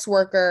sex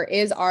worker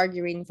is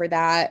arguing for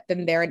that,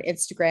 then they're an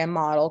Instagram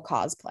model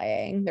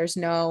cosplaying. There's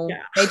no,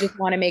 they just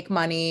want to make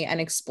money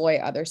and exploit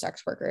other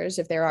sex workers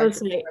if they're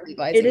arguing for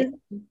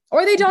legalization.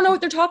 Or they don't know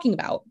what they're talking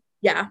about.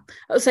 Yeah.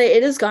 I would say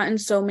it has gotten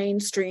so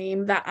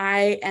mainstream that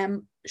I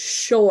am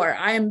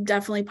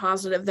definitely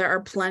positive there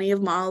are plenty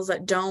of models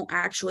that don't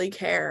actually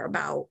care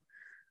about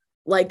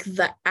like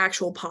the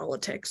actual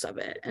politics of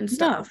it and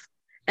stuff.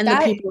 And the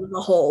people as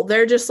a whole,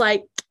 they're just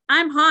like,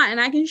 I'm hot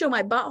and I can show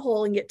my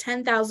butthole and get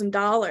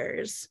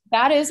 $10,000.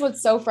 That is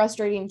what's so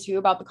frustrating too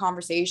about the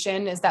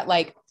conversation, is that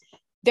like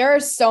there are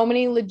so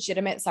many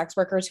legitimate sex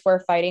workers who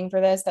are fighting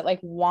for this, that like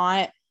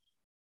want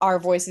our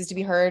voices to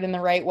be heard in the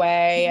right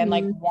way and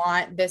like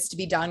want this to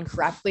be done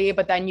correctly.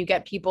 But then you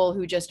get people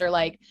who just are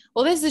like,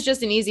 well, this is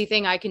just an easy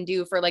thing I can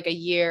do for like a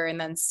year and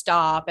then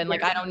stop. And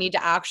like, I don't need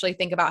to actually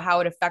think about how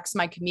it affects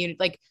my community,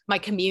 like my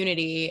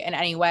community in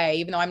any way,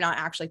 even though I'm not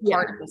actually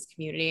part of this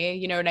community.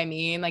 You know what I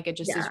mean? Like it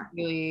just is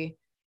really,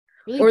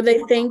 really. Or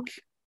they think,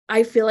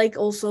 I feel like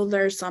also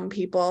there's some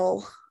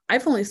people,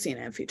 I've only seen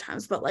it a few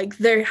times, but like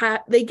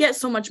they get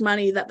so much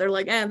money that they're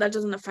like, that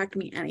doesn't affect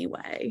me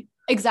anyway.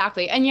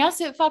 Exactly. And yes,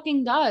 it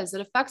fucking does.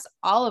 It affects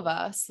all of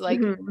us. Like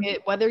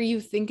whether you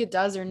think it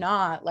does or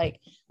not,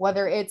 like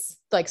whether it's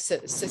like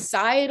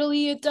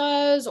societally it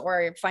does,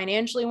 or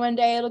financially one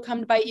day it'll come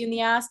to bite you in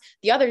the ass.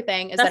 The other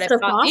thing is that if it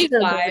got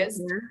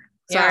legalized,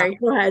 sorry,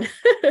 go ahead.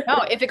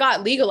 No, if it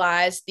got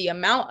legalized, the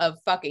amount of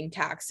fucking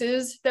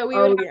taxes that we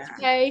would have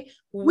to pay,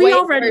 we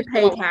already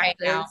pay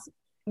taxes.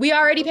 We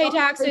already pay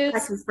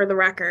taxes. For the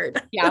record.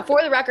 Yeah,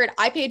 for the record,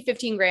 I paid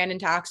 $15,000 in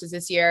taxes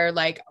this year.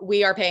 Like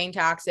we are paying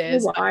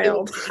taxes.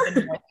 Wild.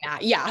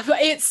 Yeah,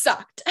 but it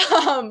sucked.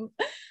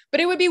 But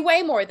it would be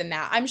way more than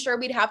that. I'm sure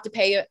we'd have to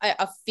pay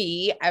a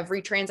fee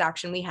every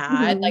transaction we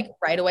had, like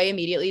right away,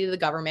 immediately to the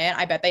government.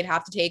 I bet they'd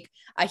have to take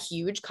a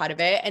huge cut of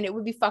it, and it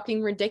would be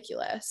fucking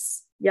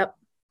ridiculous. Yep.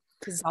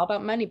 Because it's all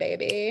about money,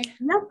 baby.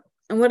 Yep.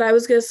 And what I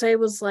was going to say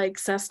was like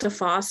Sesta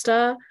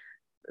Fosta,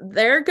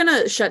 they're going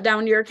to shut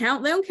down your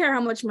account. They don't care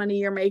how much money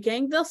you're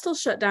making. They'll still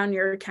shut down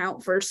your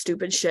account for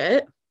stupid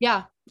shit.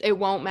 Yeah, it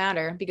won't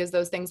matter because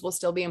those things will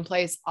still be in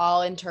place,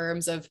 all in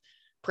terms of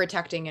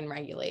protecting and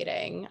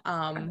regulating.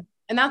 And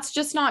that's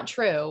just not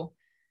true.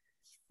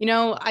 You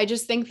know, I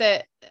just think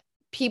that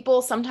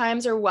people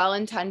sometimes are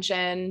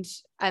well-intentioned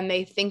and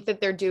they think that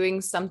they're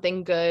doing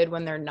something good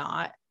when they're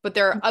not. But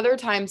there are other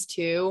times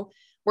too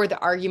where the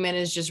argument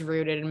is just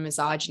rooted in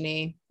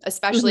misogyny,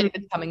 especially if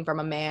it's coming from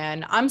a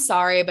man. I'm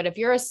sorry, but if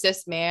you're a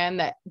cis man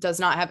that does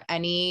not have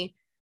any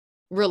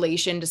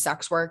relation to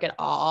sex work at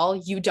all,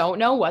 you don't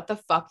know what the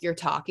fuck you're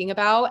talking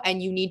about,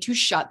 and you need to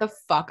shut the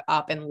fuck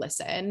up and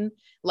listen.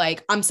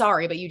 Like, I'm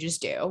sorry, but you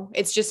just do.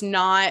 It's just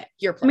not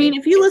your place. I mean,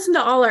 if you listen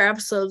to all our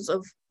episodes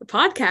of the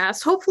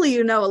podcast, hopefully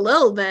you know a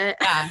little bit.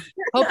 Yeah,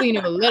 hopefully you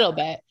know a little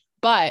bit.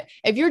 But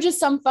if you're just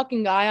some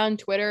fucking guy on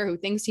Twitter who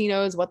thinks he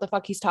knows what the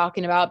fuck he's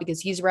talking about because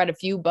he's read a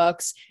few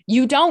books,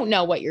 you don't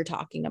know what you're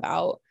talking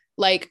about.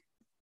 Like,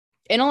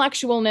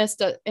 intellectualness,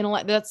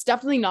 that's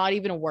definitely not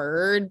even a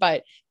word,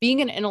 but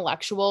being an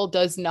intellectual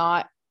does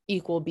not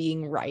equal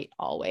being right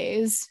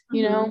always.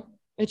 You know,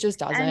 it just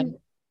doesn't. And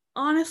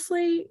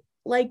honestly,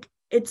 like,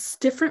 it's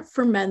different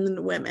for men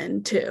than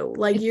women too.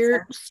 Like,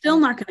 you're still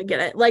not going to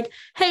get it. Like,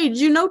 hey, did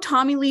you know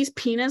Tommy Lee's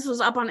penis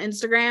was up on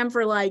Instagram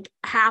for like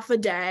half a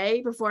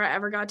day before it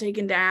ever got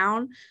taken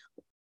down?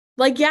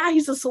 Like, yeah,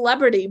 he's a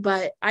celebrity,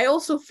 but I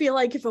also feel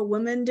like if a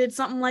woman did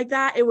something like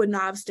that, it would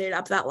not have stayed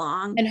up that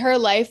long. And her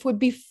life would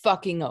be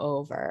fucking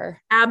over.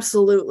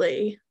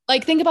 Absolutely.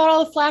 Like, think about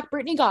all the flack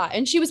Britney got,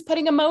 and she was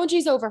putting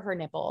emojis over her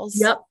nipples.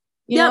 Yep.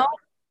 You know?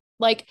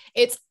 Like,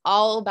 it's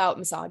all about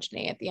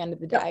misogyny at the end of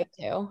the day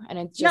too. And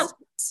it's just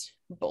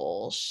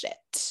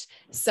bullshit.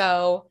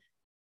 So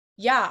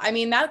yeah, I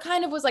mean, that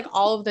kind of was like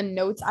all of the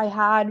notes I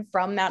had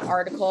from that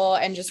article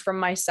and just from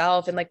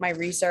myself and like my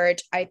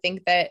research. I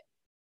think that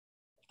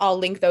I'll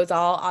link those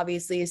all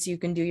obviously so you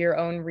can do your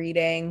own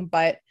reading.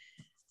 But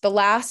the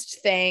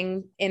last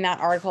thing in that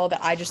article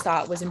that I just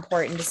thought was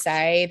important to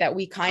say that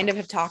we kind of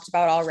have talked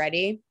about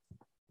already.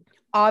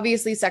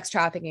 Obviously, sex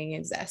trafficking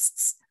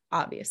exists.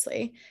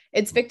 Obviously,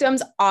 its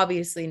victims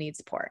obviously need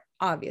support.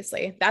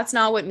 Obviously, that's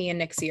not what me and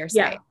Nixie are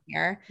saying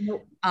here.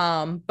 Nope.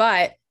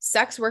 But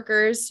sex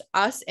workers,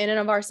 us in and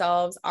of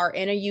ourselves, are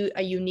in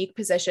a unique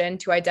position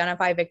to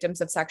identify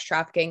victims of sex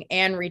trafficking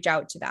and reach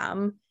out to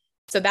them.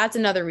 So that's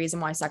another reason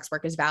why sex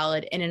work is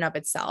valid in and of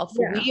itself.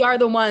 Yeah. We are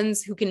the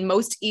ones who can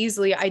most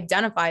easily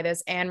identify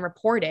this and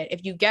report it.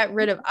 If you get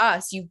rid of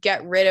us, you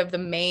get rid of the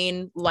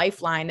main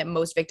lifeline that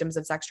most victims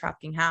of sex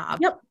trafficking have.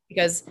 Yep.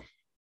 Because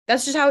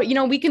that's just how, you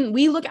know,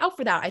 we look out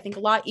for that, I think, a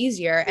lot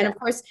easier. Yeah. And of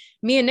course,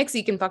 me and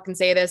Nixie can fucking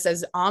say this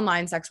as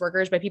online sex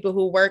workers, but people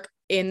who work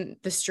in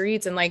the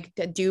streets and like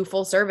do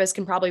full service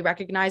can probably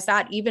recognize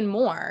that even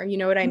more. You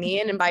know what I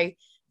mean? And by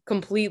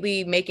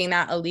completely making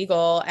that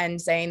illegal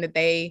and saying that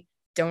they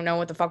don't know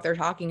what the fuck they're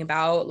talking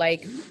about,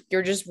 like,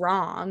 you're just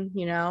wrong,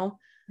 you know?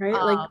 Right?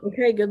 Like,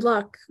 okay, good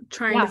luck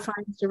trying to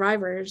find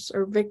survivors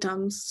or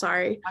victims.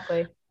 Sorry.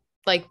 Exactly.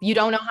 Like, you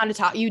don't know how to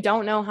talk. You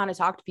don't know how to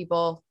talk to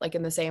people like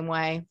in the same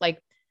way. Like,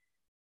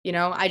 you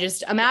know, I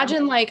just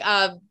imagine like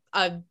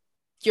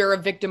you're a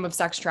victim of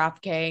sex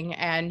trafficking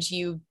and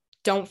you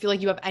don't feel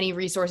like you have any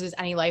resources,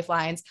 any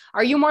lifelines.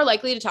 Are you more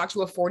likely to talk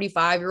to a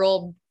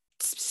 45-year-old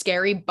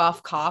scary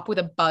buff cop with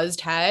a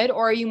buzzed head,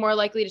 or are you more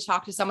likely to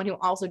talk to someone who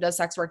also does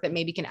sex work that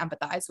maybe can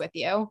empathize with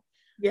you?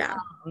 Yeah.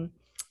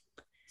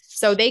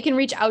 So they can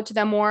reach out to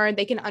them more.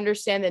 They can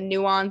understand the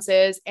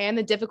nuances and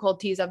the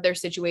difficulties of their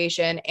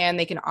situation, and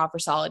they can offer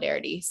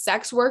solidarity.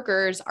 Sex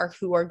workers are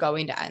who are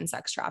going to end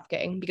sex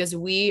trafficking because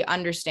we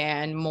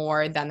understand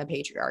more than the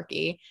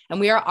patriarchy, and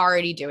we are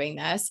already doing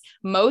this.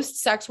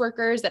 Most sex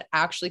workers that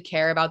actually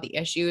care about the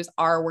issues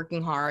are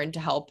working hard to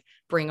help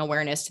bring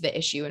awareness to the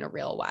issue in a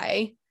real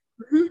way.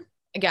 Mm-hmm.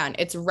 Again,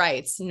 it's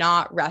rights,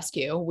 not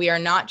rescue. We are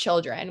not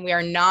children. We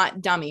are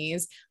not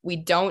dummies. We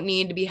don't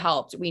need to be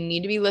helped. We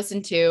need to be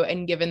listened to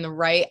and given the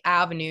right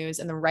avenues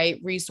and the right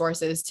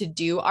resources to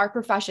do our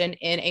profession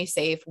in a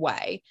safe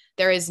way.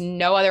 There is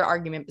no other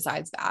argument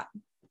besides that.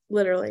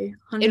 Literally.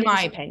 100%. In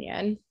my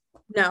opinion.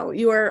 No,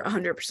 you are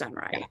 100%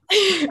 right.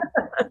 Yeah.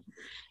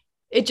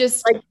 It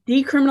just like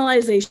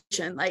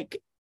decriminalization, like,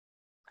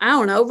 I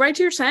don't know, write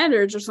to your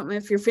senators or something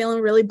if you're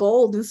feeling really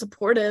bold and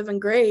supportive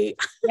and great.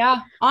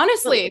 Yeah,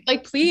 honestly,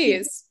 like,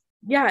 please.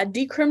 Yeah,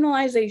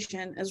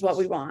 decriminalization is what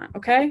we want,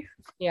 okay?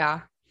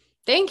 Yeah.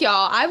 Thank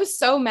y'all. I was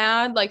so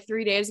mad like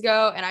 3 days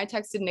ago, and I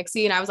texted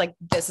Nixie and I was like,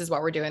 this is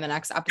what we're doing the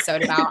next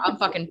episode about. I'm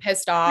fucking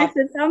pissed off.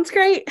 It sounds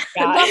great.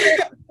 Yeah.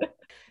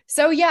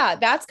 So yeah,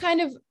 that's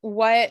kind of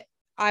what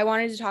I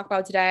wanted to talk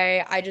about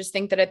today. I just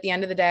think that at the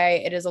end of the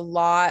day, it is a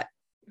lot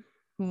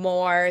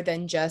more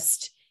than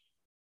just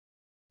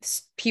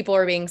people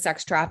are being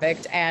sex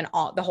trafficked, and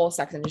the whole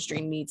sex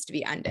industry needs to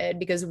be ended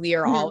because we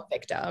are all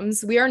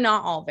victims. We are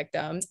not all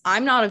victims.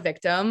 I'm not a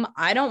victim.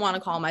 I don't want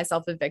to call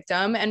myself a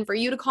victim. And for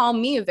you to call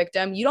me a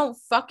victim, you don't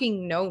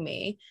fucking know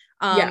me.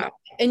 And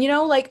you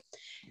know, like,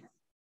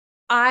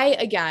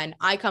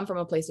 I come from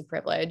a place of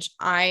privilege.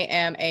 I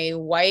am a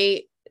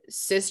white,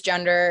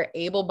 cisgender,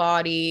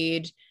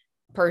 able-bodied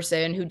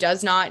person who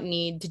does not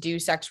need to do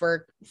sex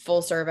work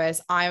full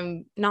service.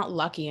 I'm not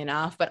lucky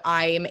enough, but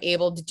I am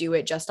able to do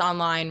it just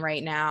online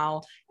right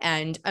now.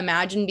 And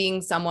imagine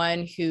being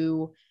someone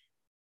who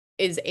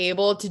is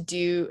able to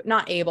do,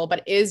 not able,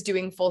 but is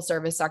doing full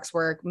service sex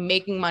work,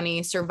 making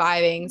money,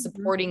 surviving,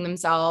 supporting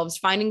themselves,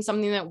 finding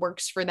something that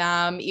works for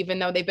them, even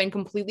though they've been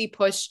completely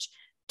pushed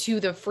to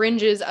the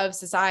fringes of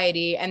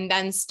society, and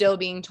then still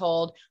being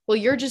told, well,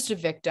 you're just a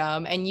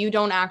victim and you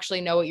don't actually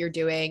know what you're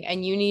doing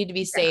and you need to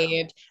be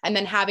saved. And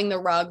then having the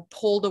rug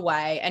pulled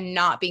away and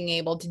not being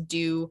able to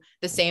do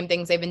the same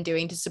things they've been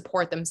doing to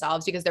support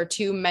themselves because they're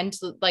too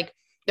mental, like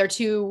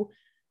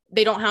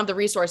they don't have the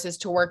resources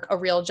to work a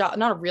real job,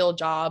 not a real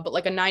job, but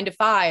like a 9 to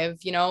 5,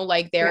 you know,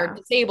 like they're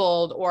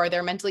disabled or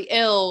they're mentally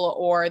ill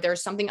or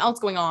there's something else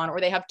going on or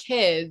they have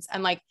kids.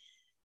 And like,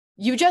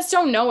 you just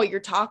don't know what you're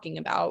talking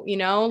about, you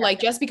know, like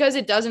just because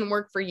it doesn't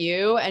work for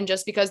you and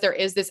just because there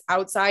is this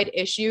outside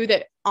issue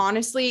that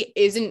honestly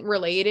isn't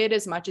related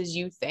as much as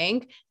you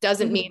think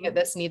doesn't mean that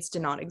this needs to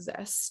not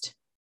exist.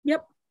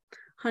 Yep.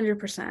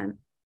 100%.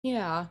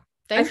 Yeah.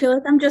 I feel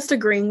like I'm just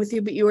agreeing with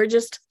you, but you were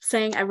just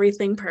saying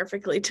everything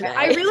perfectly today.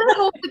 I really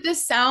hope that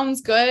this sounds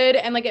good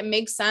and like it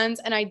makes sense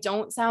and I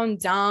don't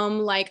sound dumb.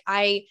 Like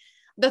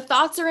the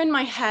thoughts are in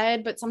my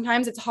head, but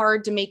sometimes it's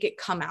hard to make it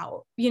come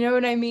out. You know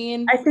what I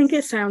mean? I think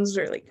it sounds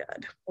really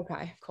good.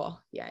 Okay,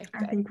 cool. Yay.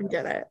 I think we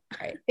did it. All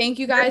right. Thank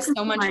you guys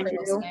so much for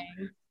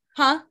listening.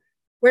 Huh?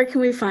 Where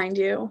can we find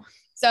you?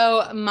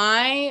 So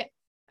my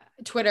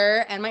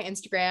Twitter and my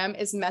Instagram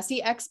is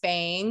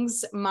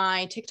MessyXBangs.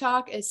 My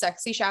TikTok is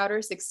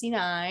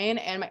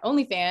SexyShouter69 and my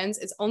OnlyFans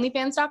is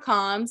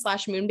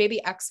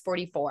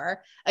onlyfans.com/moonbabyx44.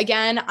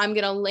 Again, I'm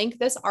going to link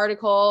this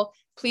article.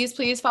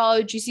 Please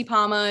follow Juicy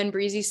Palma and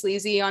Breezy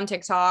Sleazy on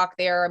TikTok.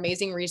 They are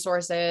amazing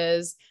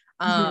resources.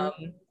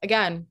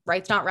 Again,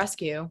 Rights Not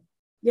Rescue.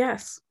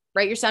 Yes.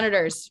 Write your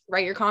senators,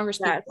 write your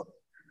congresspeople.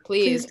 Yes.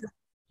 Please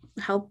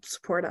help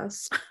support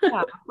us.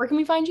 Yeah. Where can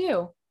we find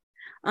you?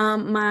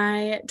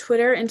 My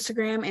Twitter,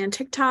 Instagram, and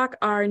TikTok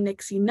are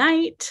Nixie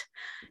Knight,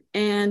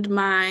 and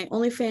my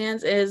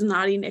OnlyFans is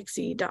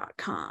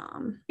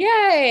naughtynixie.com.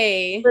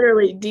 Yay!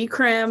 Literally,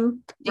 decrim.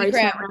 Rights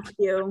Not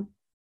Rescue.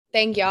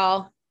 Thank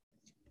y'all.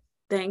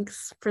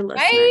 Thanks for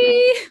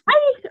listening.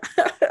 Bye.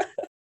 Bye.